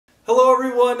Hello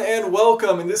everyone and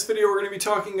welcome. In this video we're going to be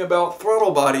talking about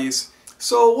throttle bodies.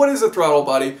 So what is a throttle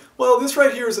body? Well, this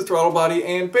right here is a throttle body,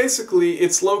 and basically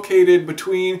it's located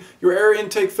between your air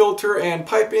intake filter and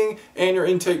piping and your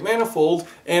intake manifold,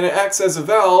 and it acts as a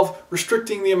valve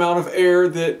restricting the amount of air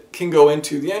that can go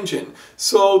into the engine.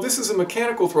 So this is a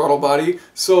mechanical throttle body,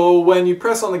 so when you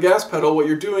press on the gas pedal what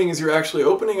you're doing is you're actually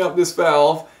opening up this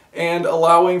valve and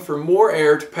allowing for more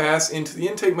air to pass into the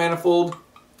intake manifold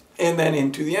and then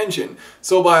into the engine.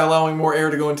 So by allowing more air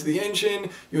to go into the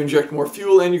engine, you inject more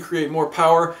fuel and you create more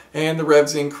power and the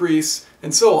revs increase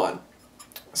and so on.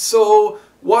 So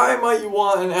why might you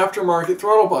want an aftermarket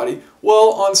throttle body?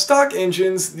 Well, on stock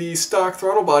engines, the stock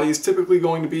throttle body is typically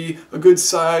going to be a good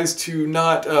size to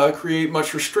not create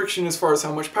much restriction as far as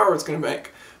how much power it's going to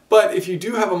make. But if you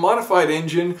do have a modified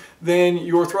engine, then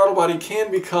your throttle body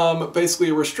can become basically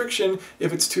a restriction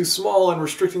if it's too small and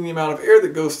restricting the amount of air that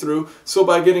goes through. So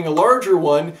by getting a larger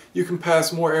one, you can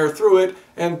pass more air through it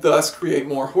and thus create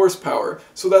more horsepower.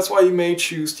 So that's why you may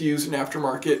choose to use an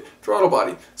aftermarket throttle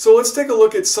body. So let's take a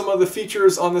look at some of the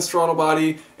features on this throttle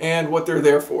body and what they're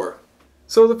there for.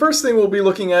 So the first thing we'll be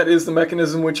looking at is the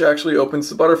mechanism which actually opens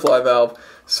the butterfly valve.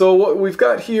 So what we've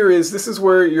got here is this is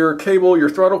where your cable, your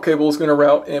throttle cable, is going to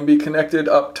route and be connected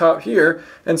up top here.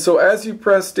 And so as you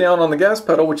press down on the gas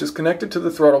pedal, which is connected to the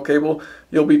throttle cable,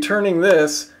 you'll be turning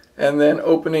this and then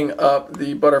opening up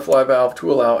the butterfly valve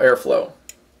to allow airflow.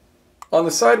 On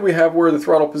the side we have where the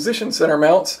throttle position center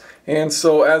mounts, and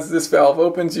so as this valve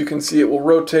opens you can see it will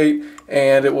rotate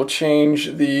and it will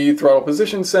change the throttle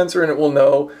position sensor and it will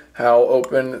know how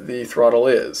open the throttle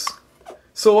is.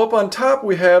 So up on top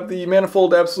we have the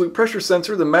manifold absolute pressure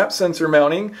sensor, the MAP sensor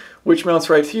mounting, which mounts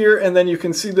right here, and then you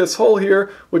can see this hole here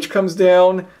which comes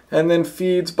down and then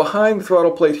feeds behind the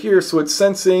throttle plate here, so it's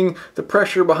sensing the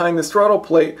pressure behind this throttle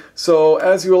plate. So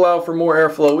as you allow for more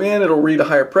airflow in, it'll read a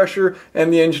higher pressure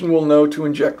and the engine will know to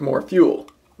inject more fuel.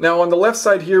 Now on the left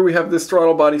side here we have this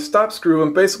throttle body stop screw,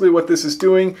 and basically what this is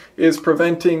doing is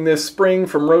preventing this spring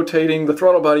from rotating the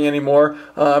throttle body anymore,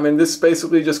 and this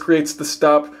basically just creates the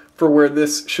stop for where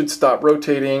this should stop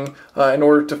rotating in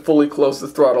order to fully close the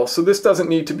throttle. So this doesn't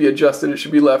need to be adjusted, it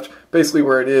should be left basically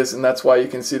where it is, and that's why you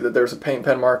can see that there's a paint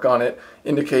pen mark on it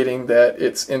indicating that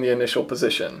it's in the initial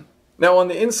position. Now on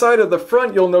the inside of the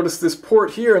front you'll notice this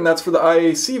port here, and that's for the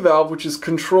Iac valve, which is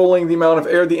controlling the amount of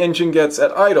air the engine gets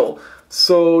at idle.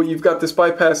 So you've got this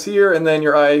bypass here, and then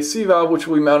your Iac valve, which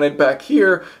will be mounted back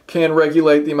here, can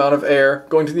regulate the amount of air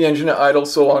going to the engine at idle.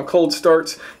 So on cold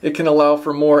starts it can allow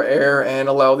for more air and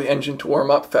allow the engine to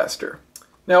warm up faster.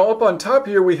 Now up on top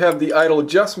here we have the idle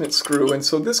adjustment screw, and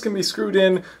so this can be screwed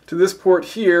in to this port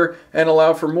here and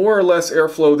allow for more or less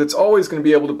airflow that's always going to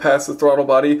be able to pass the throttle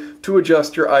body to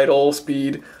adjust your idle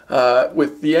speed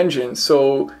with the engine.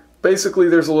 So basically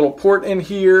there's a little port in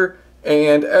here,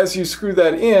 and as you screw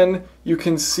that in you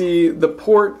can see the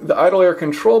port, the idle air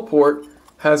control port,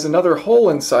 has another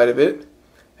hole inside of it,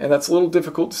 and that's a little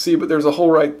difficult to see, but there's a hole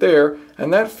right there,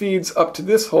 and that feeds up to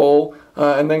this hole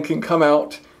and then can come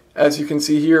out, as you can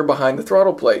see here, behind the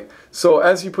throttle plate. So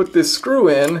as you put this screw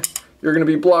in, you're going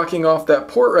to be blocking off that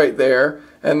port right there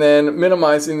and then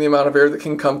minimizing the amount of air that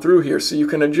can come through here. So you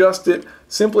can adjust it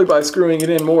simply by screwing it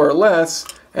in more or less,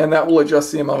 and that will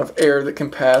adjust the amount of air that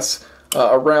can pass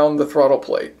around the throttle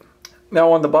plate.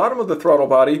 Now on the bottom of the throttle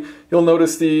body you'll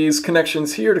notice these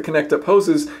connections here to connect up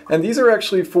hoses, and these are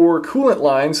actually for coolant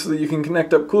lines so that you can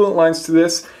connect up coolant lines to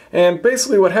this. And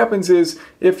basically what happens is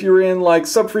if you're in like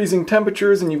sub-freezing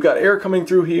temperatures and you've got air coming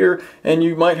through here and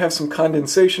you might have some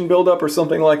condensation buildup or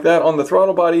something like that on the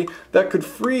throttle body, that could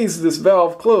freeze this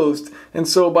valve closed. And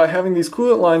so by having these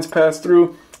coolant lines pass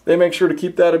through, they make sure to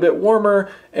keep that a bit warmer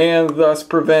and thus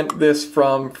prevent this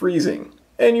from freezing.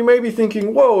 And you may be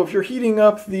thinking, whoa, if you're heating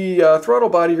up the throttle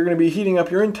body, you're going to be heating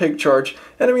up your intake charge.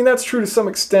 And I mean, that's true to some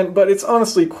extent, but it's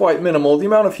honestly quite minimal. The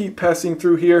amount of heat passing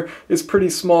through here is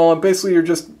pretty small, and basically you're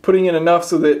just putting in enough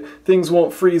so that things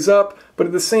won't freeze up. But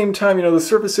at the same time, you know, the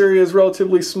surface area is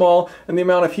relatively small, and the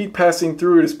amount of heat passing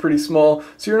through it is pretty small,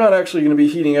 so you're not actually going to be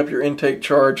heating up your intake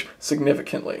charge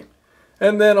significantly.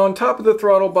 And then on top of the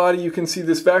throttle body you can see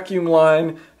this vacuum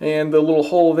line and the little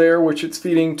hole there which it's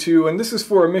feeding to, and this is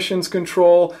for emissions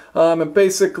control, and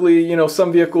basically, you know,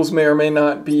 some vehicles may or may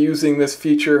not be using this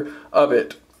feature of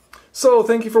it. So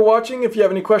thank you for watching. If you have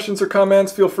any questions or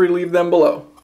comments, feel free to leave them below.